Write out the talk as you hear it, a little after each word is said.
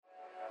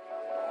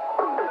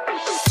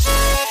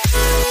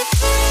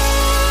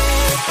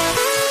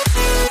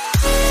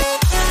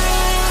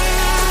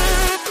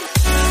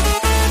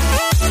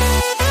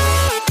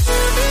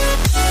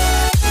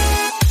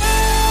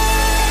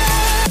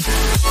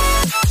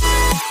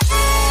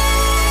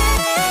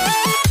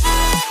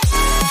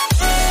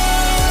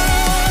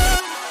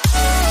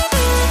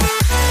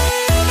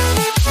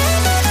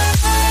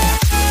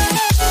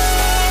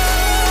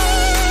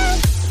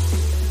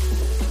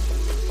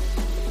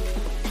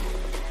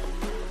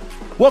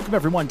Welcome,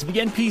 everyone, to the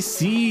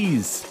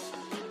NPCs.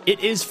 It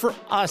is for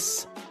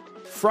us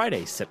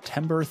Friday,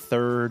 September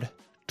 3rd,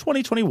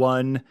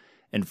 2021.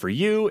 And for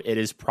you, it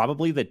is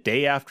probably the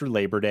day after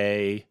Labor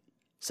Day,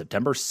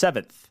 September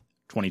 7th,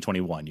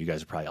 2021. You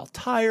guys are probably all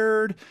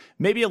tired,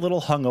 maybe a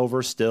little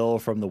hungover still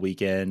from the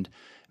weekend,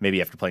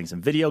 maybe after playing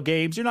some video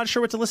games. You're not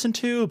sure what to listen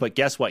to, but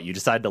guess what? You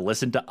decided to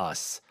listen to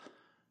us.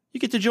 You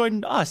get to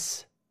join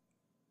us.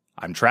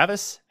 I'm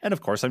Travis, and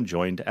of course, I'm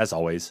joined, as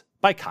always,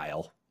 by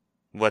Kyle.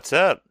 What's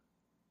up?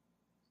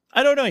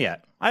 I don't know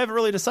yet. I haven't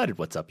really decided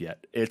what's up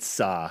yet. It's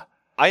I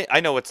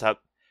know what's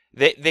up.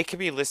 They could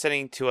be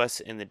listening to us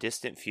in the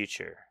distant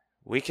future.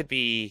 We could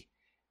be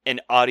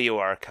an audio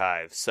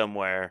archive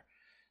somewhere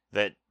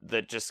that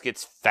just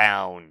gets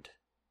found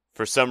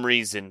for some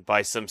reason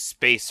by some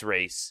space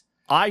race.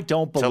 I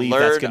don't believe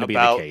that's going to be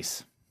the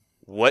case.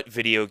 What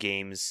video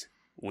games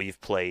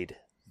we've played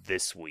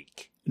this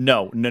week.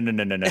 No.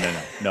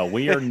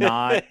 We are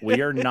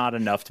not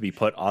enough to be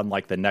put on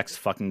like the next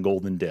fucking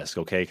golden disc,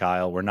 okay,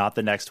 Kyle? We're not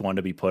the next one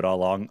to be put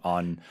along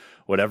on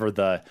whatever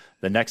the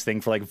next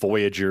thing for like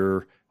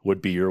Voyager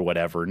would be or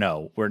whatever.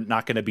 No, we're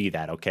not going to be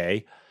that,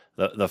 okay?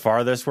 The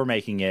farthest we're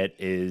making it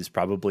is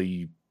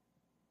probably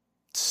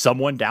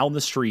someone down the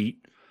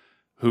street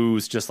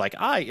who's just like,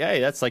 hey,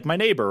 that's like my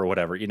neighbor or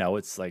whatever. You know,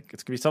 it's like,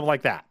 it's going to be something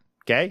like that,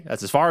 okay?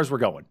 That's as far as we're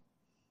going.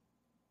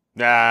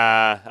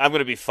 Nah, I'm going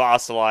to be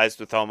fossilized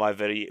with all my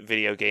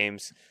video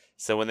games.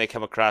 So when they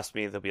come across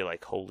me, they'll be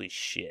like, holy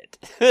shit.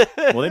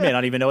 Well, they may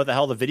not even know what the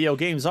hell the video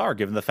games are,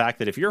 given the fact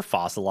that if you're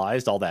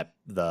fossilized,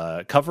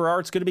 the cover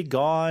art's going to be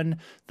gone.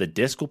 The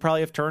disc will probably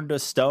have turned to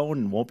stone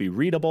and won't be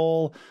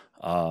readable.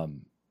 Maybe.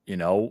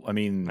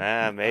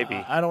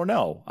 I don't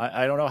know.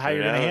 I don't know how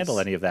you're going to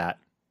handle any of that.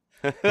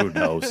 Who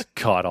knows?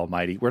 God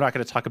almighty. We're not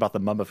going to talk about the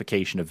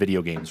mummification of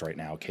video games right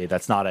now, okay?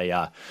 That's not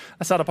a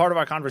part of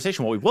our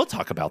conversation. What we will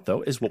talk about,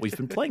 though, is what we've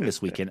been playing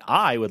this weekend.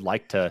 I would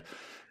like to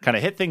kind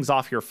of hit things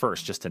off here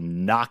first, just to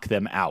knock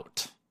them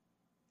out.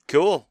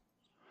 Cool.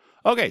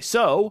 Okay,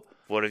 so...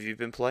 what have you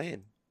been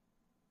playing?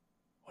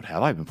 What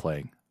have I been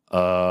playing?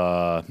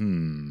 Oh,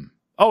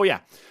 yeah.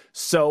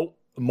 So,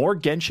 more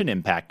Genshin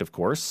Impact, of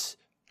course.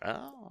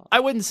 Oh. I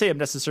wouldn't say I'm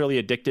necessarily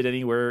addicted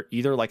anywhere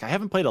either. Like, I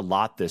haven't played a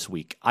lot this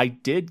week. I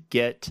did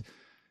get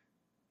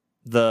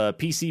the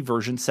PC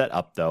version set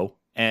up, though,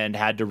 and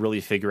had to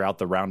really figure out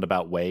the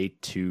roundabout way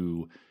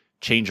to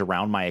change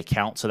around my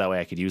account so that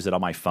way I could use it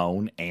on my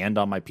phone and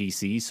on my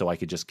PC so I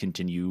could just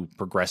continue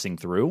progressing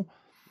through.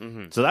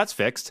 Mm-hmm. So that's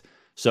fixed.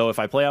 So if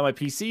I play on my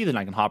PC, then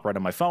I can hop right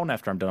on my phone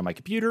after I'm done on my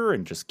computer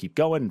and just keep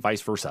going and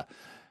vice versa.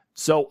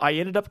 So I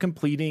ended up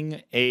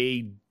completing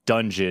a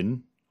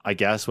dungeon, I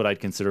guess what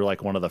I'd consider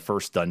like one of the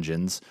first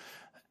dungeons.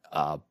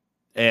 And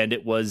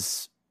it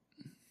was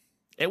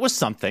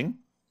something.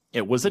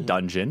 It was a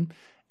dungeon.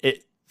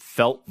 It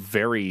felt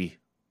very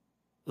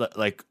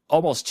like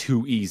almost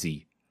too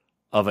easy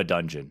of a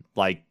dungeon.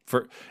 Like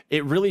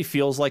it really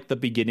feels like the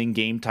beginning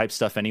game type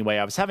stuff anyway.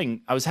 I was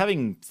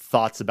having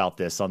thoughts about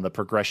this on the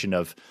progression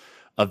of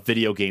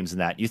video games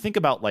and that. You think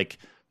about like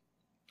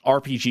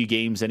RPG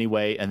games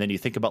anyway, and then you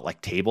think about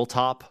like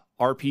tabletop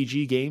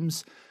RPG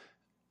games.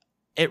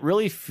 It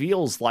really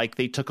feels like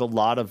they took a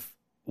lot of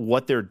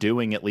what they're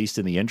doing, at least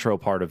in the intro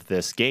part of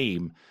this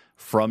game,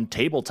 from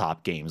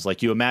tabletop games.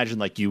 Like you imagine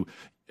like in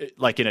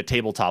a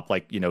tabletop,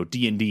 like, you know,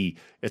 D&D,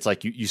 it's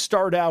like you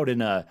start out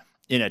in a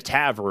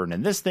tavern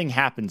and this thing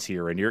happens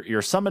here and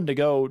you're summoned to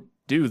go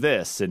do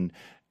this. And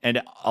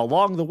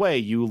along the way,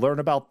 you learn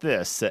about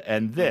this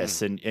and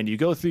this, and you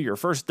go through your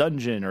first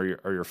dungeon or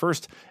your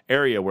first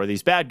area where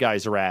these bad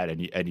guys are at,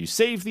 and you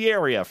save the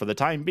area for the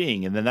time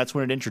being. And then that's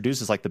when it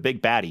introduces like the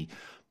big baddie.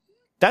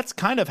 That's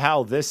kind of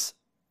how this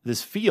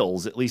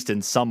feels, at least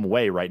in some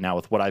way right now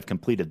with what I've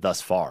completed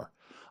thus far.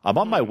 I'm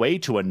on my way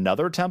to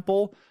another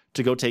temple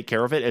to go take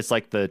care of it. It's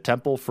like the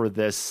temple for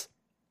this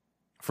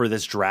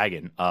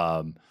dragon,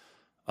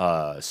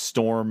 Stormwing,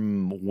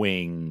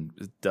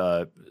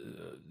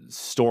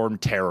 Storm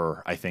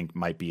Terror, I think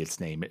might be its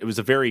name. It was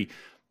a very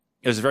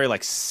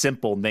like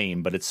simple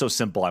name, but it's so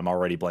simple I'm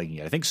already blanking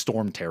it. I think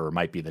Storm Terror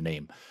might be the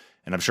name.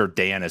 And I'm sure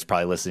Dan is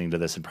probably listening to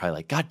this and probably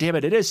like, God damn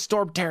it, it is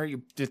Storm Terror.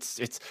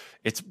 It's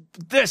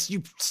this,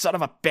 you son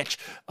of a bitch.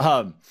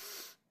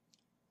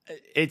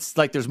 It's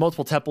like there's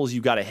multiple temples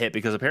you got to hit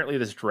because apparently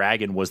this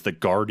dragon was the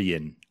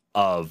guardian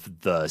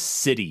of the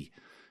city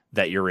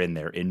that you're in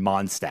there in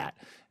Mondstadt.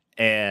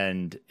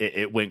 And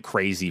it went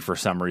crazy for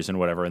some reason,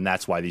 whatever. And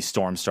that's why these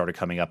storms started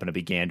coming up and it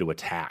began to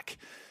attack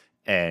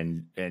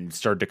and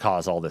started to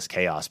cause all this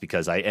chaos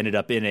because I ended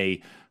up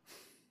in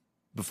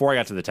before I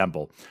got to the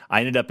temple, I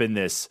ended up in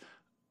this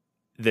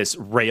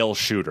rail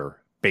shooter,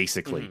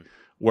 basically,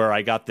 where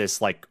I got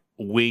this like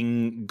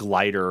wing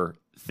glider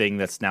thing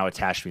that's now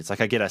attached to me. It's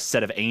like I get a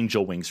set of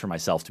angel wings for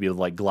myself to be able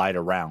to like glide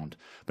around,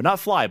 but not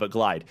fly, but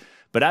glide.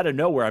 But out of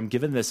nowhere, I'm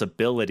given this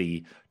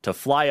ability to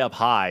fly up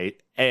high,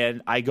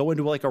 and I go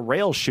into like a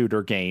rail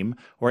shooter game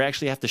where I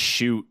actually have to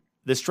shoot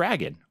this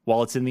dragon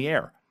while it's in the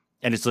air.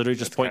 And it's literally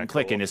just point and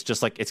click, and it's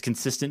just like, it's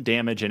consistent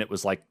damage, and it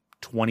was like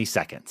 20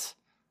 seconds,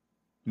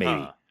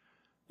 maybe. Huh.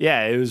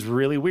 Yeah, it was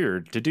really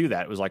weird to do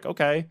that. It was like,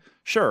 okay,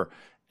 sure.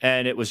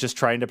 And it was just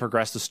trying to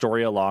progress the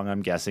story along,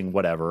 I'm guessing,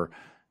 whatever.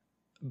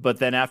 But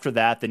then after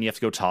that, then you have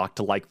to go talk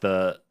to like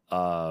the,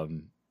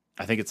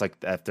 I think it's like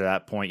after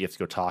that point, you have to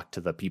go talk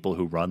to the people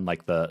who run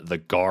like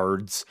the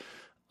guards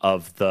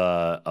of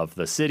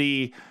the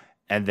city.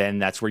 And then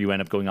that's where you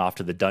end up going off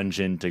to the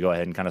dungeon to go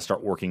ahead and kind of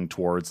start working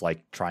towards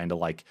like trying to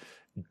like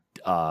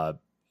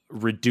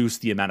reduce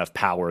the amount of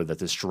power that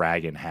this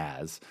dragon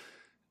has.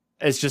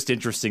 It's just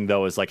interesting,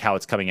 though, is like how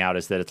it's coming out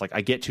is that it's like I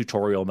get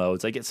tutorial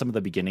modes, I get some of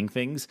the beginning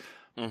things.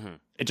 Mm-hmm.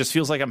 It just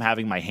feels like I'm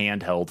having my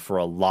hand held for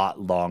a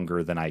lot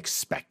longer than I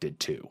expected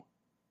to,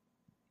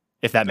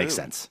 if that makes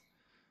sense.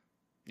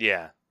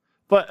 Yeah.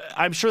 But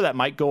I'm sure that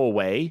might go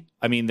away.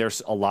 I mean,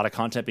 there's a lot of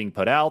content being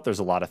put out. There's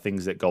a lot of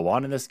things that go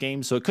on in this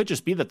game. So it could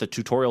just be that the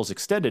tutorial's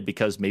extended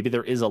because maybe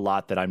there is a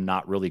lot that I'm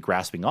not really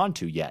grasping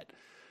onto yet.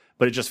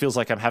 But it just feels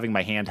like I'm having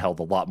my hand held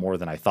a lot more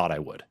than I thought I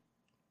would.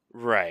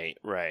 Right.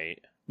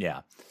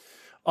 Yeah.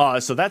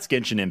 So that's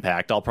Genshin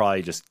Impact. I'll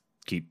probably just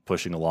keep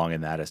pushing along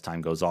in that as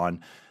time goes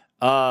on.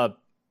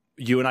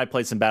 You and I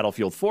played some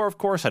Battlefield 4, of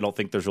course. I don't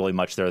think there's really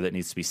much there that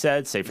needs to be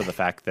said, save for the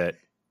fact that,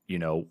 you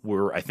know,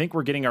 I think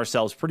we're getting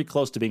ourselves pretty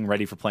close to being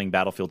ready for playing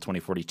Battlefield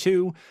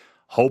 2042.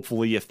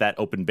 Hopefully, if that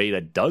open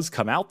beta does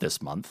come out this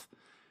month.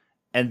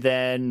 And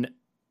then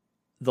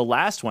the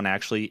last one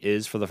actually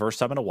is, for the first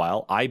time in a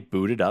while, I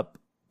booted up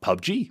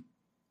PUBG.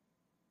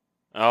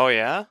 Oh,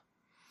 yeah?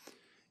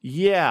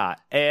 Yeah,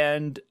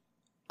 and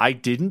I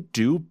didn't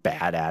do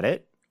bad at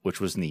it, which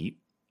was neat.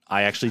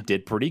 I actually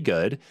did pretty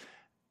good,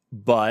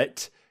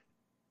 but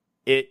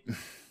I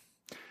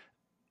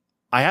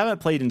haven't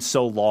played in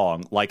so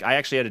long. Like, I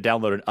actually had to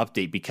download an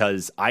update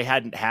because I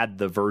hadn't had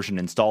the version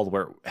installed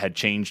where it had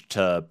changed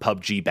to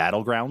PUBG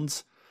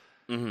Battlegrounds,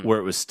 where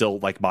it was still,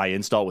 like, my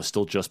install was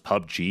still just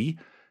PUBG.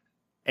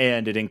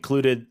 And it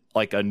included,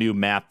 like, a new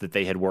map that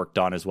they had worked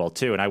on as well,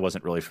 too. And I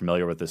wasn't really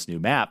familiar with this new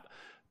map.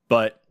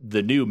 But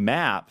the new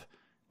map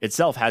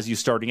itself has you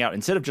starting out,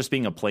 instead of just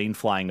being a plane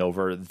flying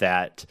over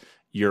that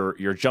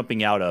you're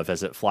jumping out of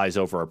as it flies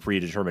over a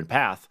predetermined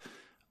path,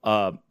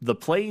 the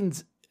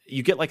planes,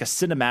 you get like a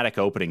cinematic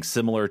opening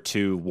similar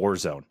to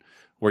Warzone,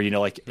 where, you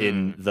know, like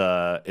in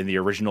the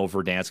original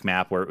Verdansk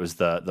map where it was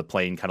the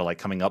plane kind of like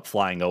coming up,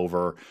 flying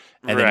over,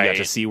 and then you got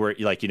to see where,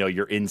 like, you know,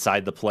 you're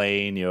inside the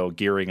plane, you know,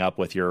 gearing up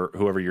with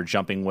whoever you're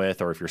jumping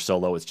with, or if you're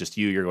solo, it's just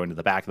you're going to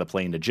the back of the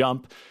plane to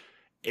jump.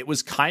 It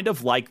was kind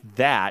of like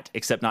that,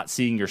 except not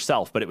seeing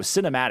yourself, but it was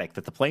cinematic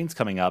that the plane's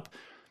coming up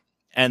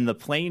and the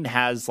plane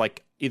has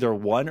like either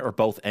one or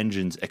both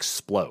engines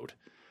explode.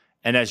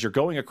 And as you're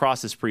going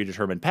across this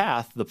predetermined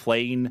path, the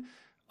plane's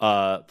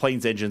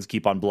engines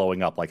keep on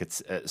blowing up like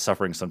it's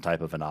suffering some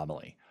type of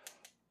anomaly.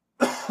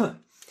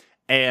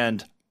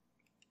 And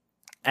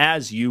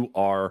as you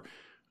are,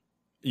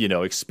 you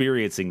know,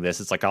 experiencing this,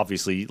 it's like,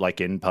 obviously,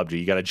 like in PUBG,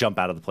 you got to jump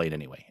out of the plane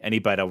anyway. Any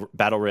battle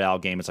royale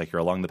game, it's like you're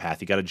along the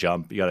path, you got to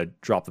jump, you got to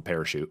drop the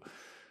parachute.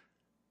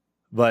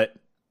 But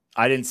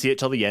I didn't see it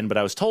till the end, but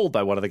I was told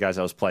by one of the guys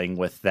I was playing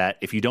with that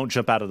if you don't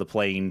jump out of the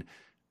plane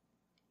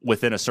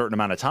within a certain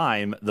amount of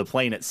time, the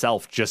plane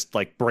itself just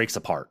like breaks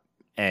apart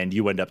and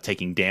you end up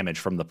taking damage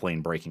from the plane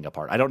breaking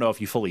apart. I don't know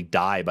if you fully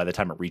die by the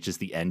time it reaches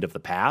the end of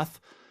the path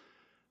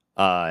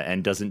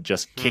and doesn't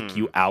just kick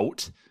you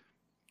out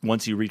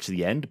once you reach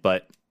the end,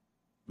 but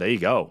there you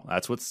go.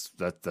 It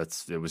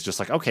was just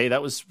like, okay,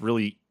 that was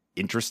really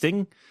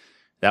interesting.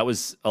 That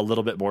was a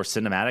little bit more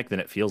cinematic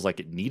than it feels like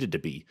it needed to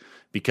be,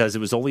 because it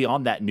was only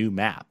on that new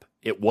map.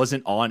 It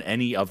wasn't on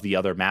any of the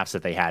other maps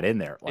that they had in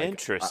there. Like,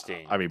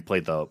 interesting. I mean,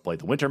 played the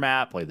winter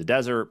map, played the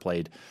desert,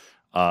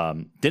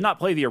 did not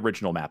play the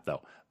original map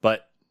though,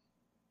 but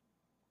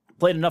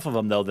played enough of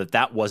them though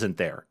that wasn't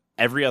there.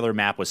 Every other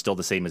map was still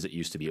the same as it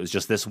used to be. It was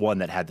just this one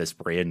that had this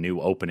brand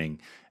new opening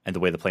and the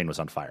way the plane was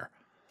on fire.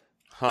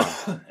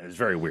 Huh. It was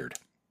very weird.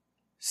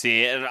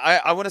 See, and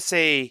I want to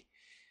say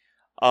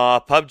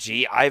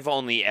PUBG, I've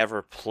only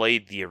ever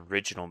played the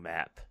original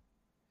map.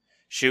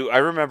 Shoot, I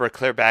remember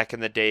clear back in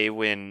the day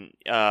when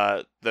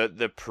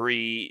the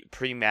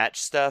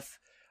pre-match stuff,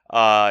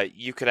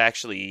 you could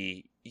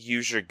actually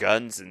use your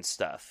guns and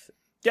stuff.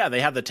 Yeah,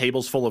 they have the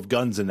tables full of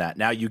guns in that.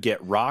 Now you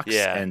get rocks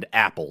and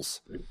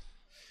apples.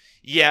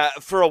 Yeah,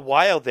 for a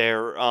while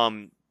there,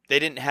 they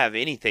didn't have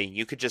anything.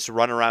 You could just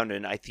run around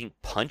and, I think,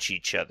 punch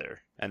each other,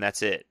 and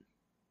that's it.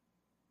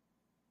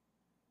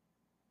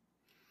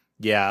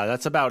 Yeah,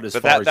 that's about as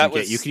far as you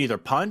get. You can either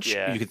punch,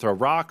 you can throw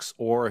rocks,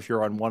 or if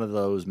you're on one of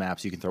those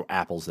maps, you can throw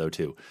apples, though,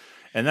 too.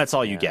 And that's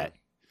all you get.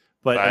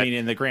 But I mean,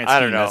 in the grand I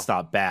don't scheme, know. that's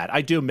not bad.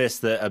 I do miss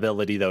the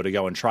ability though to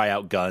go and try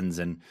out guns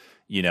and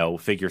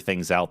figure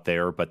things out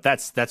there. But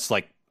that's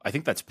like I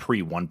think that's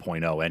pre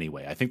 1.0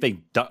 anyway. I think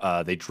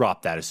they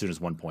dropped that as soon as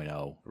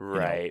 1.0.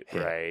 Right,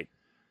 right.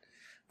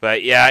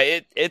 But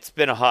yeah, it's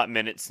been a hot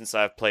minute since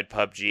I've played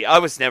PUBG. I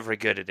was never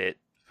good at it,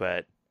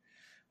 but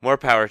more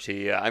power to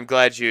you. I'm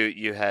glad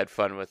you had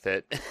fun with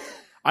it.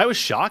 I was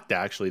shocked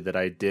actually that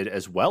I did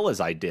as well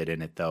as I did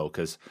in it though,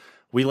 because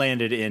we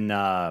landed in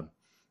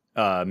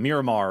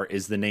Miramar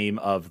is the name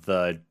of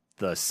the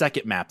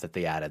second map that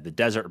they added, the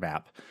desert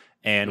map,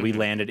 and we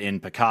landed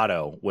in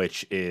Picado,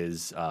 which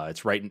is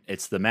it's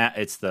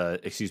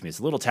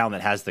a little town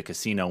that has the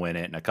casino in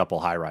it and a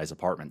couple high-rise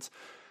apartments.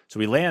 So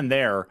we land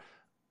there.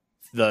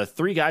 The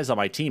 3 guys on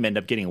my team end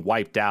up getting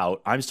wiped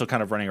out. I'm still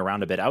kind of running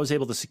around a bit. I was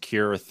able to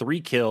secure 3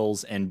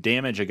 kills and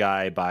damage a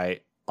guy by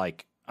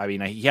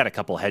he had a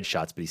couple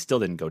headshots, but he still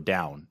didn't go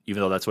down,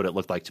 even though that's what it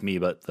looked like to me.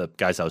 But the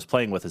guys I was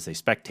playing with as they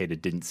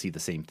spectated didn't see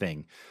the same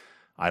thing.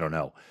 I don't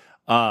know.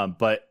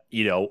 But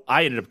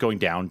I ended up going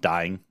down,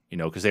 dying,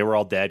 because they were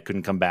all dead,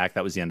 couldn't come back.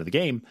 That was the end of the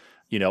game.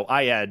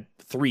 I had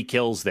 3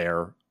 kills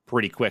there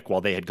pretty quick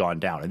while they had gone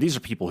down. And these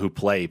are people who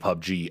play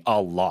PUBG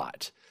a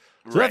lot.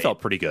 So that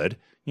felt pretty good.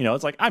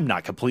 It's like I'm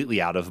not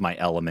completely out of my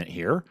element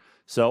here.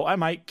 So I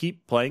might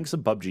keep playing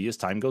some PUBG as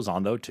time goes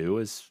on, though, too,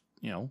 as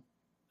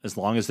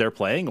long as they're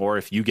playing, or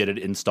if you get it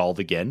installed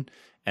again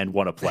and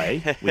want to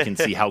play, we can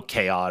see how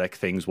chaotic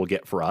things will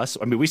get for us.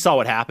 I mean, we saw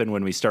what happened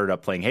when we started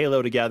up playing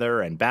Halo together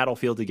and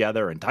Battlefield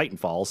together and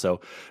Titanfall. So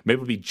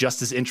maybe it'll be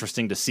just as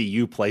interesting to see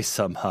you play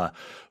some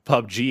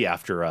PUBG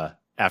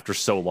after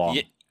so long.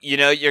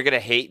 You're going to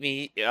hate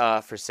me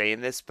for saying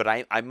this, but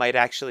I might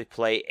actually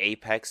play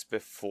Apex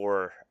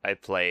before I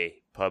play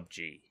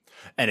PUBG.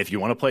 And if you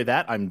want to play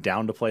that, I'm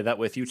down to play that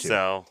with you too.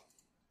 So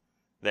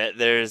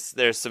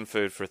there's some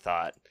food for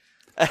thought.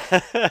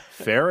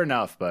 Fair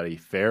enough, buddy.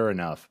 Fair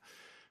enough.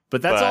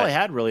 But that's all I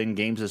had really in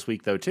games this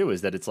week, though, too,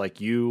 is that it's like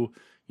you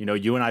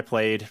and I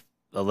played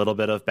a little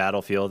bit of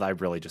Battlefield. I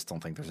really just don't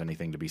think there's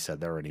anything to be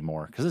said there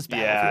anymore because it's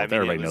Battlefield.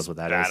 Everybody knows what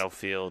that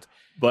Battlefield.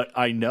 But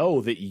I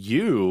know that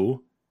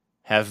you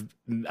have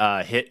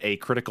hit a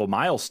critical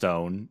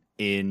milestone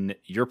in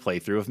your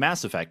playthrough of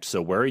Mass Effect.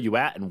 So where are you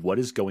at and what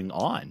is going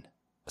on?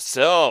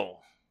 So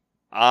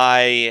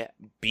I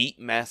beat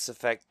Mass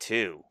Effect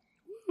 2.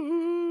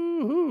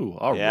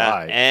 All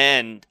right.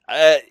 And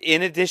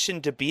in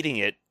addition to beating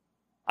it,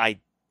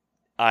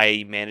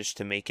 I managed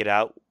to make it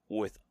out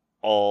with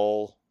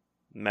all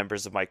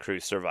members of my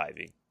crew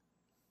surviving.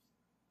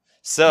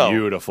 So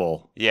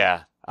beautiful.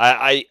 Yeah,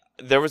 I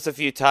there was a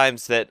few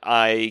times that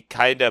I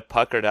kind of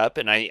puckered up,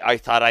 and I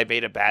thought I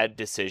made a bad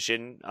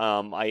decision.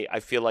 I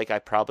feel like I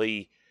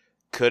probably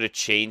could have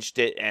changed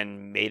it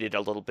and made it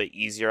a little bit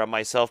easier on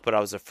myself, but I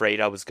was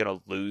afraid I was going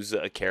to lose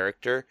a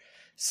character.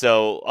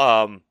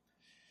 So,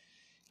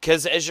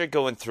 because as you're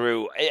going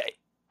through,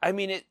 I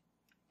mean,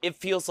 it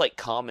feels like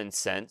common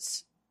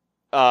sense.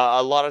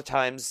 A lot of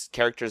times,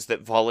 characters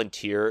that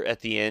volunteer at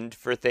the end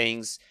for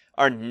things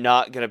are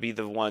not going to be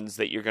the ones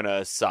that you're going to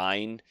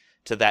assign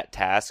to that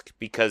task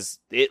because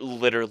it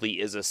literally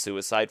is a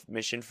suicide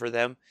mission for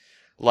them.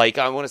 Like,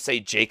 I want to say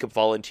Jacob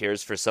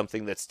volunteers for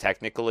something that's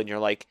technical, and you're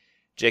like,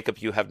 Jacob,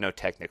 you have no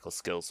technical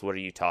skills. What are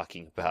you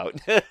talking about?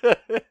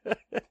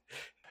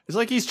 It's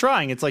like he's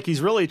trying. It's like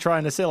he's really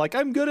trying to say, like,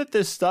 I'm good at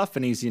this stuff,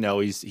 and he's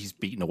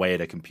beating away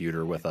at a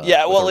computer with a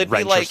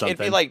it'd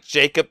be like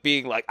Jacob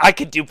being like, I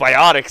can do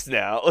biotics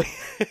now.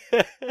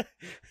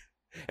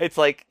 It's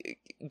like,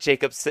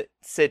 Jacob,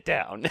 sit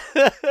down.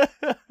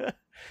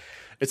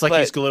 It's like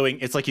he's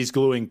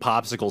gluing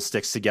popsicle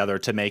sticks together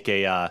to make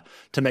a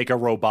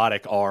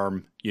robotic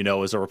arm,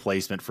 as a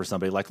replacement for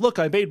somebody. Like, look,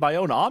 I made my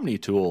own Omni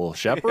tool,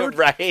 Shepard.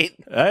 Right? Hey,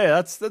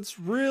 that's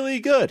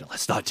really good.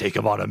 Let's not take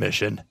him on a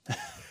mission.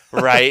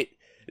 Right?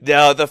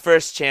 No, the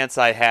first chance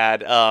I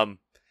had, I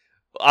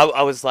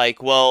was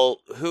like, well,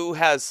 who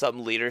has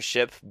some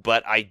leadership,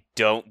 but I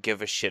don't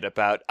give a shit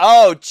about?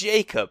 Oh,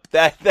 Jacob.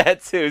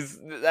 That's who's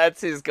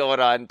going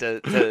on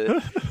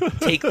to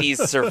take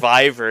these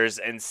survivors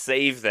and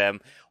save them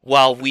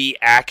while we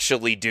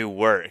actually do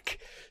work.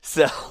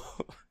 So,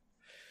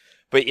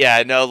 but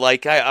yeah, no,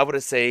 like I want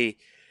to say,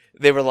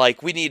 they were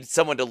like, we need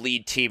someone to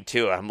lead team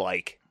 2. I'm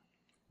like,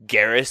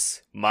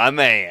 Garrus, my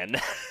man.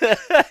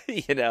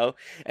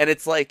 And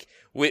it's like,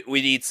 we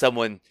need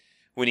someone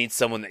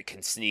that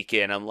can sneak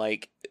in. I'm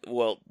like,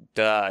 well,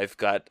 duh, I've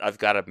got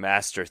a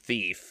master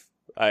thief.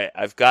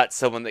 I've got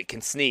someone that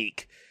can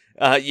sneak.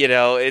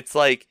 It's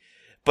like,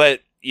 but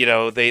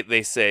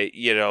they say,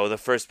 the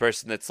first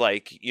person that's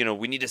like,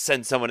 we need to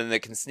send someone in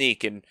that can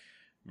sneak, and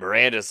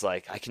Miranda's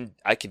like, I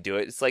can do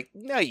it. It's like,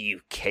 no,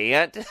 you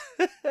can't.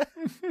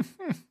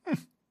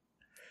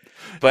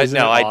 But Isn't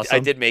no, awesome? I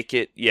did make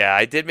it. Yeah,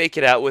 I did make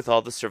it out with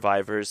all the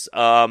survivors.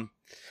 I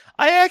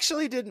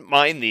actually didn't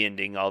mind the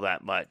ending all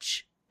that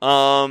much.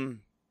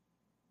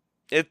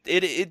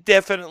 It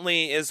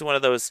definitely is one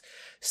of those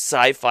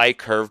sci-fi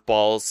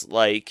curveballs.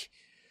 Like,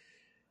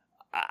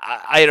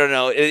 I don't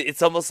know.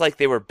 It's almost like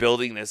they were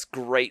building this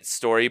great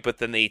story, but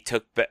then they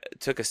took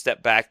a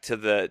step back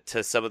to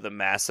some of the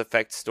Mass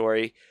Effect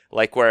story,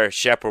 like where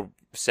Shepard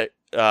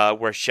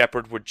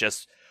would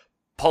just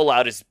pull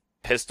out his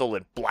pistol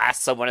and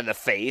blast someone in the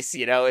face.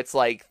 You know, it's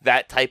like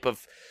that type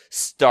of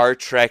Star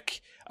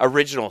Trek,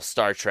 original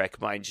Star Trek,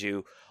 mind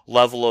you,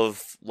 level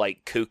of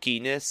like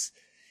kookiness.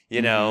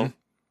 You know.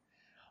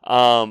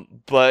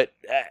 But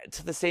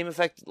to the same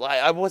effect,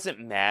 I wasn't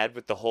mad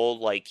with the whole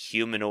like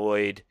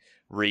humanoid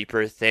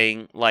Reaper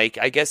thing. Like,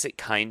 I guess it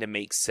kind of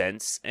makes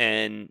sense,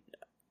 and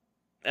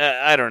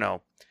I don't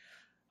know.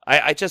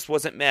 I just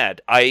wasn't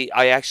mad. I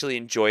actually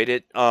enjoyed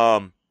it.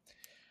 I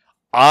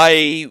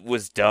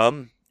was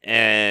dumb,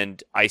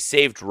 and I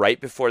saved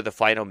right before the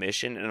final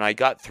mission, and I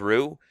got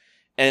through.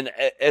 And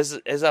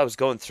as I was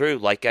going through,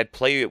 like, I'd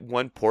play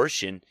one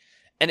portion,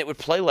 and it would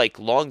play like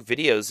long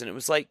videos, and it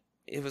was like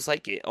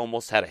it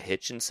almost had a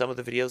hitch in some of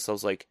the videos. So I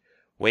was like,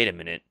 wait a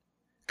minute,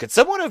 could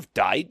someone have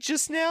died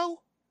just now?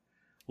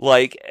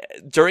 Like,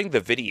 during the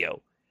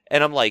video.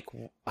 And I'm like,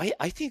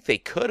 I think they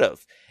could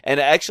have. And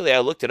actually, I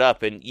looked it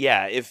up, and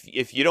yeah,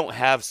 if you don't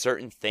have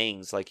certain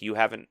things, like you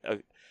haven't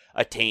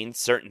attained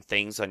certain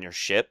things on your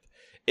ship,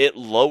 it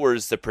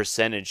lowers the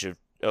percentage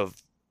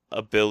of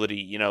ability,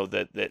 you know,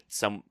 that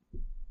some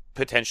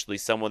potentially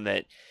someone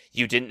that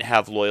you didn't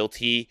have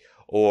loyalty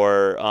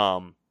or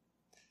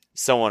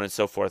so on and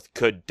so forth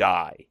could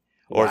die.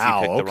 Or if you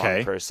pick the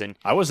wrong person.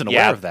 I wasn't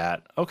aware of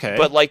that. Okay.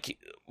 But like,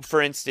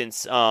 for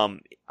instance,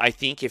 I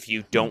think if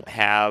you don't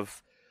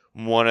have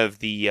one of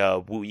the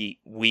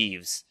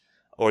weaves,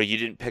 or you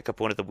didn't pick up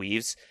one of the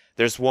weaves,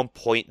 there's one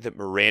point that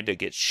Miranda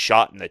gets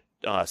shot in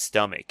the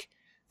stomach.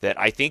 That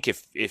I think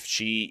if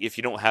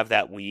you don't have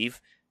that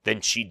weave, then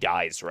she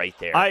dies right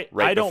there.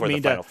 Before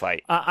the final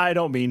fight. I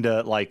don't mean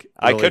to like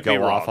really I could go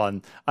be off wrong.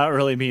 on. I don't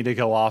really mean to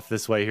go off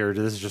this way here.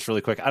 This is just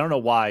really quick. I don't know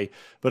why,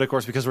 but of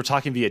course, because we're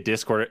talking via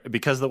Discord,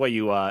 because of the way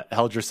you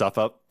held yourself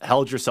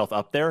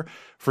up there,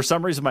 for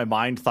some reason my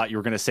mind thought you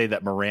were going to say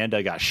that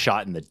Miranda got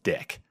shot in the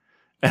dick.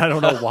 And I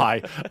don't know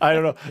why. I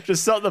don't know.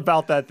 Just something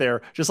about that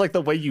there. Just like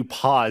the way you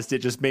paused, it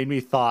just made me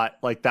thought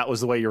like that was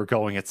the way you were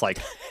going. It's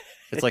like,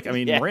 I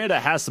mean, Miranda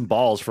has some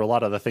balls for a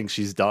lot of the things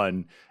she's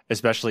done,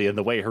 especially in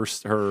the way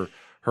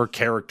her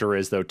character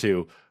is, though,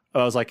 too.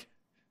 I was like,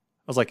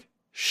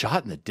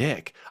 shot in the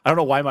dick. I don't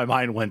know why my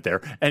mind went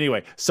there.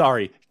 Anyway,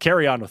 sorry.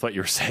 Carry on with what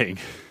you were saying.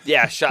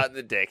 Yeah, shot in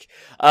the dick.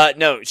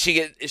 No,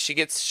 she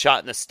gets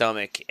shot in the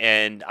stomach,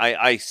 and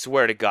I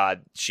swear to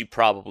God, she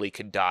probably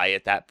could die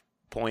at that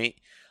point.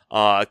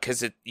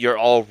 Because you're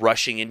all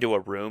rushing into a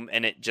room,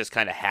 and it just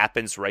kind of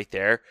happens right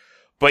there.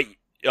 But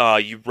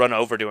you run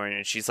over to her,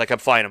 and she's like, I'm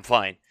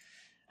fine.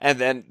 And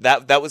then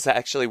that was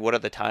actually one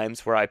of the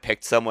times where I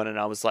picked someone, and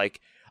I was like,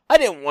 I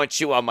didn't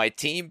want you on my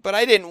team, but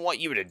I didn't want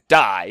you to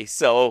die,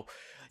 so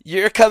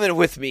you're coming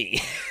with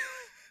me.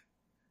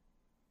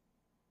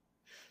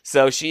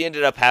 So she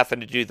ended up having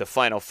to do the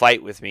final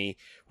fight with me,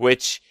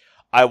 which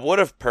I would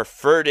have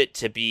preferred it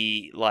to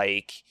be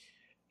like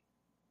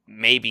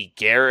maybe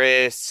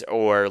Garrus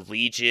or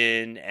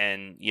Legion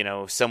and, you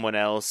know, someone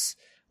else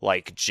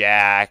like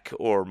Jack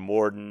or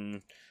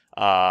Morden,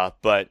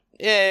 but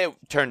it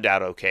turned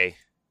out okay.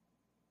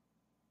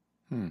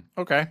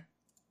 Okay.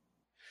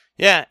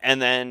 Yeah,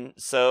 and then,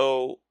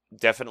 so,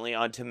 definitely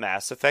on to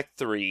Mass Effect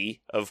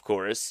 3, of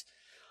course.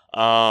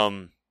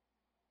 I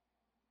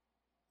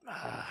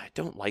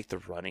don't like the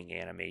running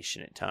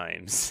animation at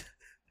times.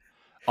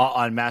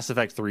 On Mass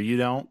Effect 3, you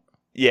don't?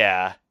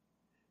 Yeah.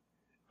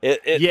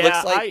 It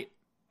looks like...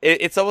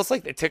 It's almost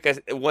like they took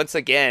once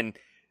again,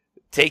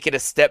 taking a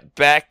step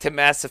back to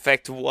Mass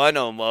Effect 1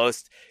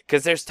 almost,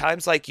 because there's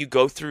times like you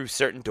go through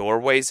certain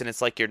doorways and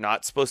it's like you're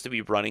not supposed to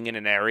be running in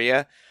an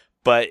area,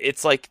 but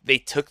it's like they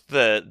took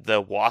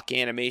the walk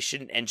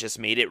animation and just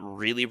made it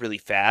really, really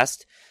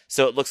fast,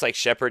 so it looks like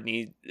Shepard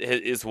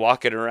is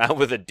walking around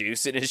with a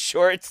deuce in his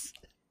shorts.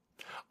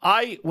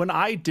 When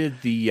I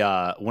did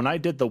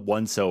the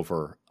once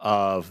over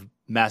of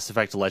Mass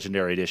Effect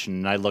Legendary Edition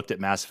and I looked at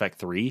Mass Effect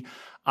 3,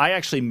 I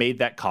actually made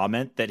that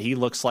comment that he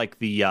looks like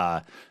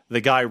the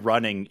guy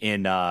running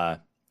in or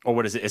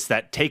what is it? It's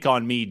that Take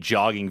On Me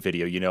jogging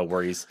video, you know,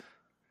 where he's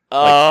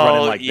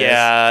running like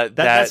yeah, this.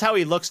 That's how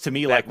he looks to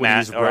me, like when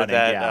he's running.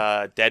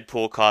 That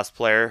Deadpool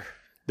cosplayer.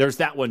 There's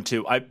that one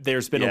too.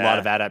 There's been a lot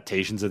of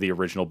adaptations of the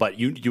original, but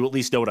you at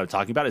least know what I'm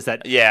talking about. Is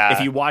that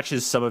if you watch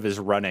some of his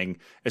running,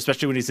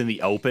 especially when he's in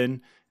the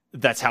open,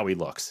 that's how he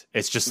looks.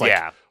 It's just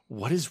like,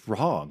 what is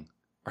wrong?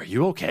 Are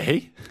you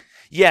okay?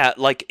 Yeah,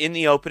 like in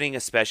the opening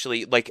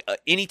especially, like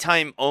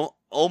anytime,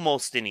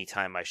 almost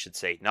anytime I should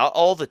say, not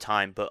all the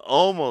time, but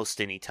almost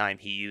anytime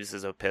he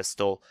uses a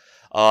pistol,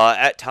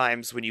 at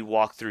times when you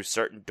walk through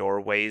certain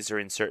doorways or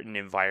in certain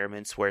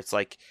environments where it's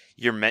like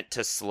you're meant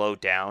to slow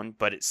down,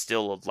 but it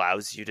still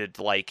allows you to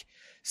like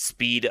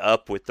speed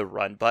up with the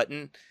run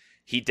button,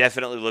 he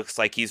definitely looks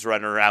like he's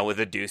running around with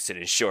a deuce in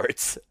his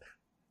shorts.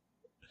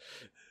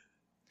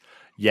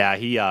 Yeah,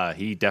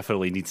 he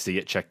definitely needs to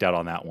get checked out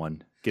on that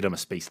one. Get him a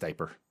space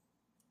diaper.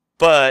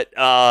 But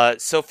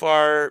so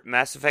far,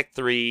 Mass Effect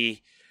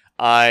 3,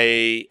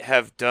 I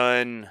have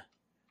done.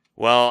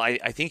 Well,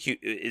 I think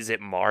is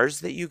it Mars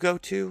that you go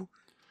to,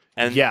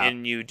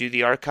 and you do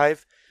the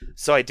archive.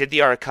 So I did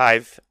the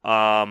archive.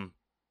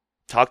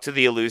 Talked to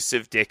the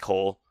elusive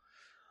dickhole.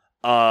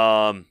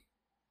 Yeah,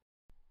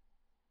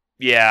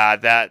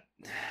 that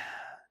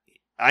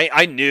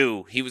I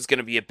knew he was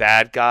gonna be a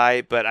bad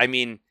guy, but I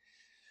mean,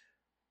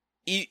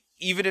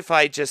 even if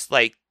I just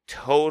like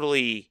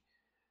totally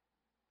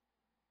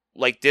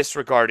like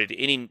disregarded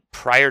any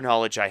prior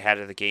knowledge I had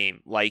of the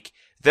game, like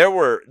there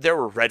were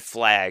red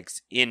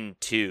flags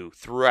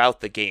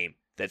throughout the game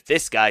that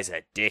this guy's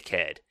a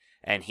dickhead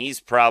and he's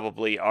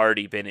probably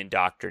already been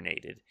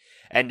indoctrinated.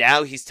 And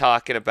now he's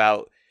talking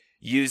about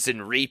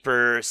using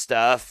Reaper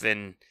stuff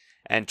and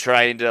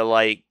trying to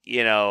like,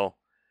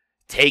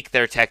 take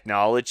their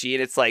technology,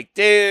 and it's like,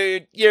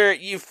 dude,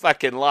 you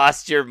fucking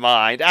lost your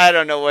mind. I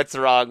don't know what's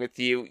wrong with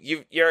you.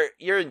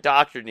 You're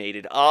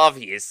indoctrinated,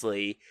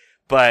 obviously,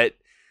 but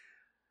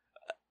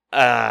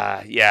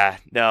yeah,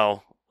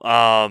 no.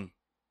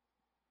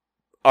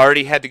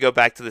 Already had to go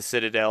back to the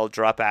Citadel,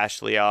 drop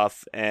Ashley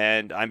off,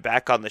 and I'm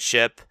back on the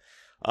ship.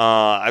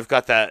 I've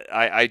got that.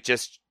 I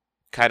just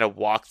kind of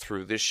walked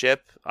through the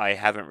ship. I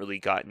haven't really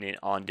gotten it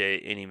onto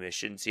any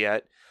missions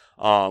yet,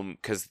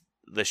 because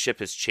the ship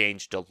has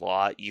changed a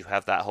lot. You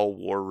have that whole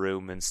war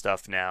room and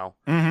stuff now.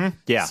 Mm-hmm.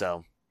 Yeah.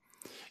 So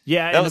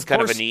yeah, that was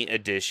kind of a neat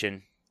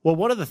addition. Well,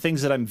 one of the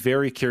things that I'm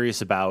very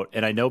curious about,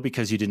 and I know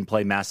because you didn't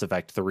play Mass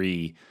Effect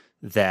 3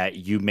 that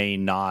you may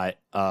not,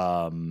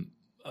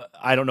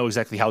 I don't know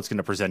exactly how it's going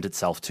to present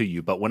itself to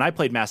you, but when I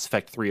played Mass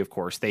Effect 3, of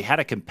course, they had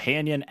a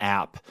companion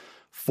app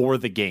for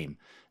the game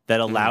that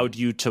allowed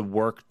you to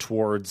work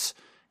towards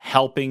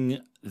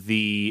helping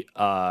the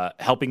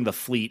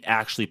fleet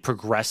actually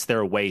progress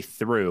their way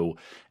through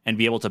and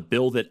be able to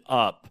build it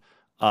up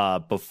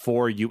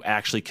before you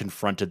actually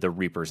confronted the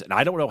Reapers. And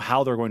I don't know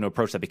how they're going to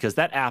approach that, because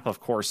that app, of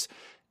course,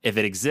 if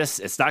it exists,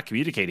 it's not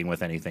communicating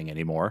with anything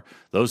anymore.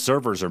 Those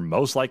servers are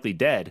most likely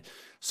dead.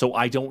 So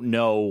I don't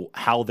know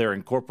how they're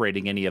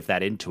incorporating any of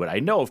that into it. I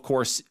know, of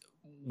course,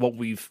 what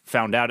we've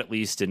found out, at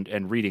least,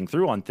 and reading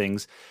through on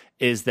things,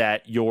 is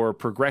that your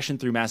progression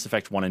through Mass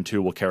Effect 1 and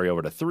 2 will carry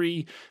over to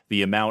 3.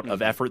 The amount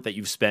of effort that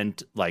you've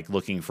spent, like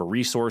looking for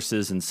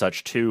resources and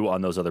such, too,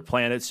 on those other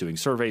planets, doing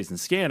surveys and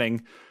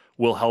scanning,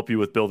 will help you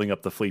with building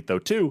up the fleet, though,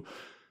 too.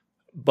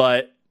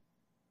 But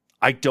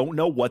I don't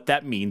know what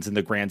that means in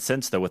the grand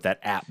sense, though, with that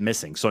app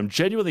missing. So I'm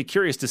genuinely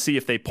curious to see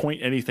if they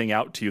point anything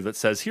out to you that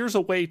says, here's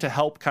a way to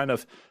help kind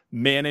of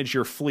manage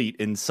your fleet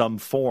in some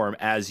form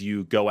as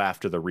you go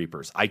after the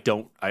Reapers.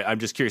 I'm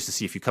just curious to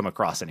see if you come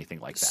across anything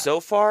like that. So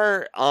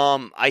far,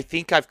 I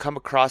think I've come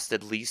across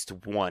at least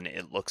one,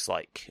 it looks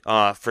like,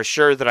 for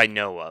sure, that I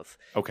know of.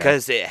 Okay.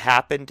 Because it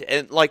happened,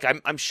 and like,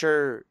 I'm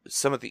sure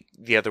some of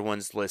the other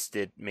ones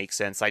listed make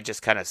sense. I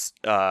just kind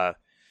of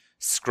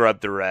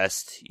scrubbed the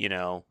rest,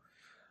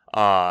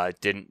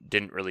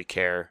 didn't really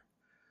care.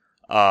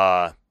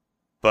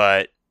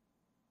 But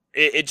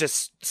it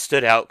just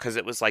stood out because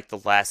it was like the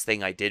last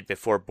thing I did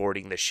before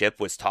boarding the ship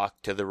was talk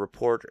to the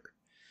reporter.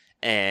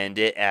 And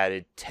it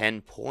added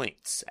 10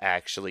 points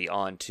actually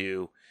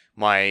onto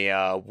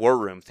my war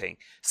room thing.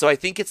 So I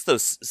think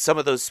it's some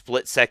of those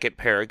split-second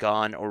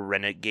Paragon or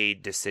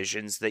Renegade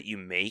decisions that you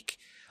make,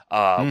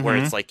 where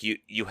it's like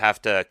you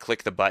have to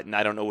click the button.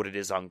 I don't know what it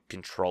is on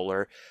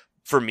controller.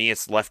 For me,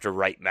 it's left or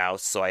right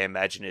mouse, so I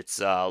imagine it's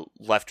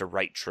left or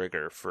right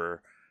trigger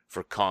for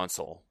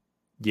console.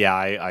 Yeah,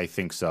 I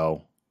think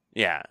so.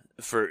 Yeah,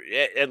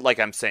 like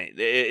I'm saying,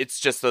 it's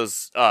just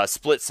those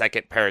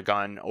split-second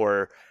Paragon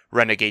or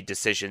Renegade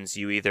decisions.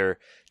 You either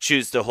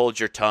choose to hold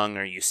your tongue,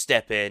 or you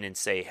step in and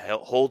say,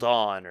 hold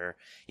on, or,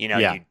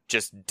 you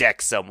just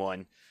deck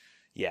someone.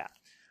 Yeah.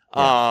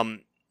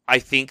 I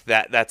think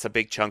that's a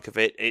big chunk of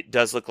it. It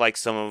does look like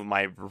some of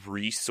my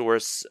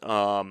resource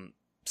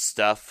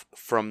stuff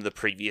from the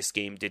previous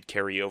game did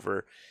carry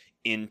over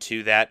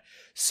into that.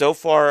 So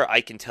far, I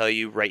can tell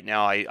you right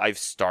now, I've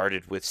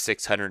started with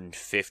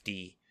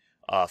 650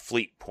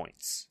 fleet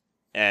points,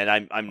 and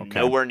I'm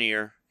nowhere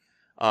near,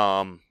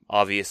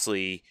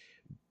 obviously,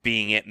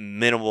 being at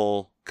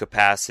minimal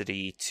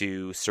capacity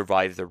to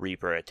survive the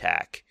Reaper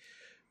attack.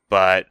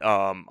 But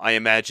I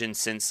imagine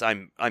since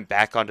I'm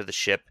back onto the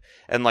ship,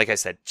 and like I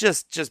said,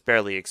 just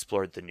barely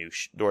explored the new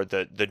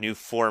the new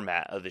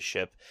format of the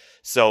ship,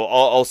 so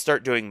I'll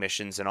start doing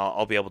missions, and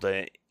I'll be able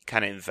to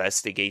kind of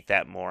investigate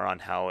that more on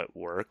how it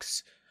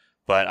works.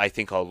 But I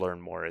think I'll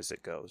learn more as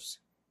it goes.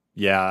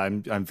 Yeah,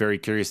 I'm very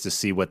curious to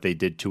see what they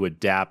did to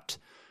adapt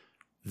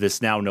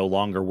this now no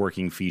longer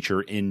working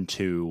feature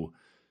into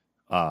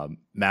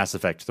Mass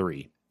Effect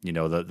 3.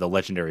 The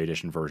Legendary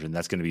Edition version.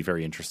 That's going to be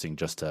very interesting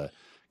just to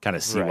kind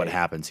of see what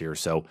happens here.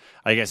 So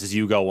I guess as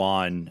you go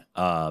on,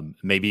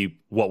 maybe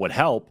what would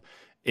help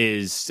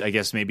is, I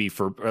guess maybe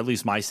for at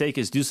least my sake,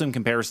 is do some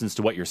comparisons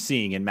to what you're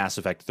seeing in Mass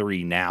Effect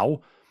 3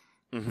 now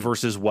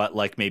versus what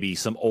like maybe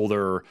some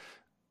older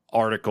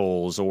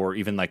articles or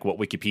even like what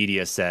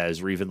Wikipedia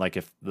says, or even like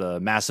if the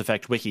Mass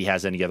Effect wiki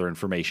has any other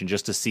information,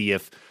 just to see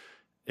if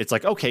it's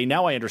like, okay,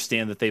 now I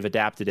understand that they've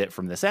adapted it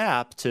from this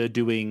app to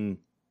doing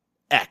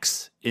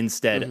X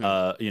instead, in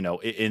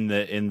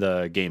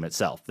the game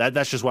itself.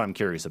 That's just what I'm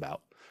curious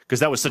about, because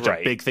that was such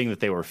a big thing that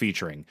they were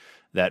featuring,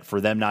 that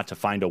for them not to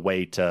find a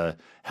way to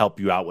help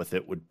you out with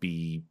it would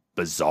be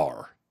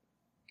bizarre.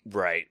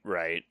 Right.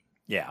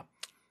 Yeah.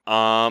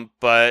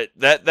 But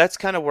that's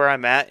kind of where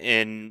I'm at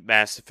in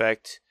Mass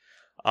Effect.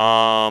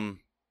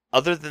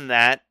 Other than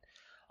that,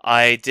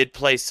 I did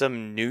play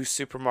some new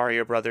Super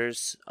Mario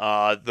Brothers.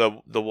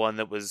 The one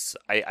that was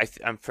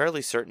I'm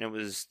fairly certain it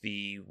was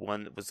the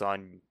one that was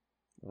on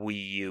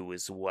Wii U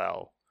as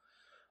well.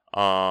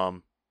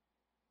 But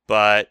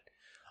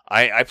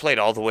I played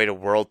all the way to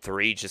World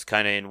 3 just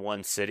kind of in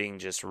one sitting,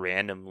 just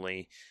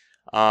randomly.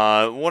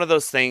 One of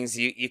those things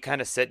you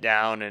kind of sit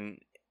down and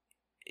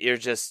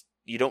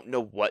you don't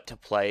know what to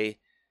play,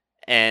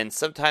 and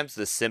sometimes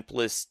the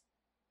simplest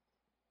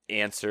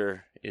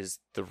answer is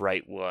the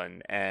right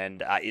one.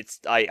 And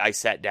I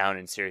sat down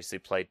and seriously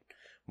played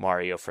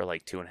Mario for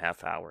like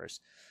 2.5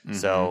 hours. Mm-hmm.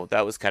 So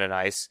that was kind of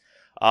nice.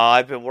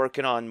 I've been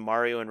working on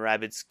Mario and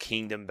Rabbids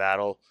Kingdom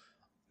Battle.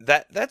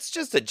 That's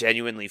just a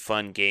genuinely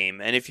fun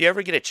game, and if you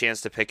ever get a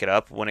chance to pick it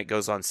up when it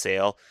goes on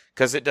sale,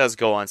 because it does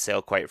go on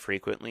sale quite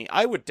frequently,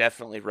 I would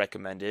definitely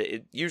recommend it.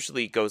 It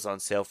usually goes on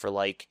sale for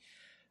like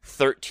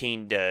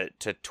 $13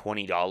 to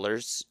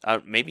 $20,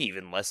 maybe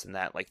even less than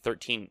that, like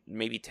 13,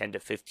 maybe 10 to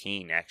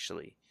 15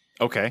 actually.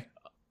 Okay,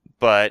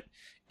 but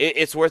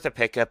it's worth a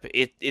pickup.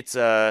 It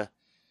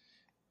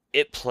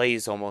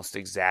plays almost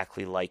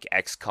exactly like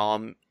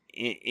XCOM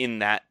in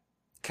that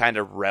kind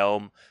of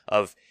realm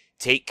of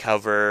take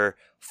cover,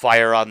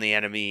 fire on the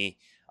enemy,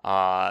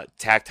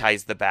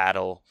 tactize the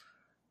battle.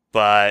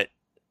 But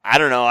I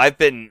don't know. I've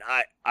been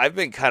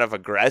kind of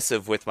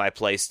aggressive with my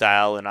play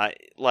style, and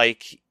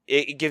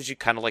it gives you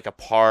kind of like a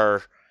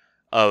par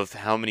of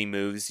how many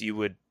moves you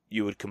would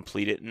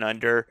complete it in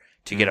under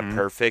to get a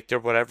perfect or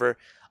whatever.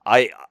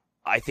 I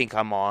think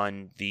I'm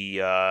on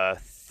the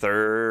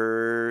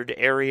third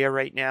area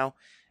right now,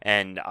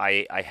 and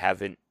I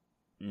haven't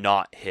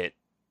not hit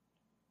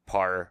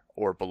par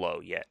or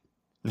below yet.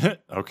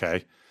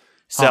 Okay.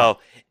 So,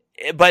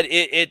 but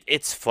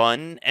it's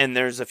fun, and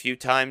there's a few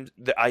times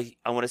that I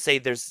want to say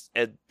there's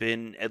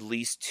been at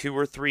least 2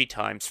 or 3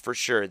 times for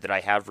sure that I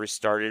have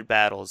restarted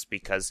battles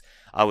because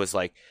I was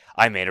like,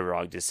 I made a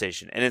wrong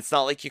decision. And it's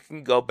not like you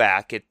can go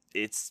back.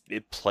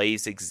 It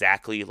plays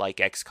exactly like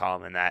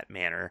XCOM in that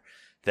manner,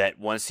 that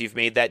once you've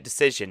made that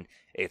decision,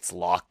 it's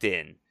locked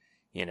in,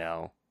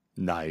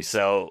 Nice.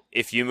 So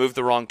if you move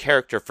the wrong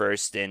character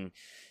first, and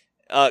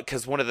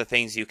because one of the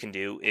things you can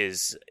do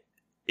is,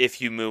 if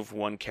you move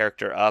one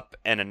character up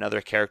and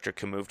another character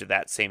can move to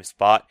that same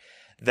spot,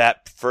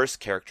 that first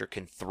character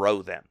can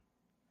throw them,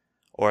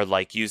 or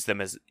like use them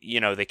as,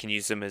 they can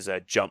use them as a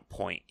jump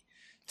point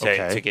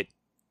to get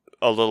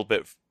a little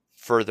bit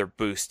further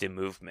boost in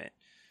movement.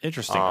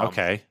 Interesting.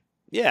 Okay.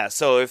 Yeah.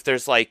 So if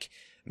there's like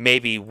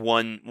maybe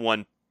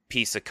one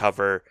piece of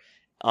cover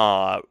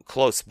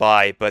close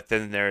by, but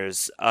then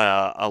there's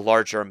a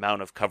larger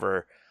amount of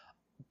cover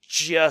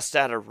just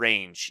out of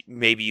range,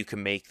 maybe you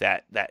can make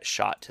that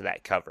shot to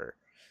that cover.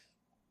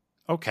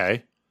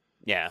 Okay.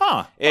 Yeah.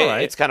 Huh.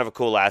 Right. It's kind of a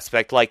cool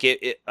aspect. Like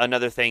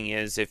another thing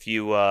is if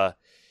you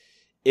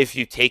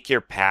take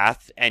your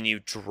path and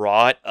you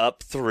draw it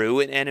up through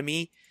an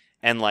enemy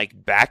and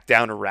like back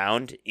down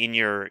around in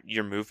your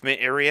movement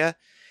area,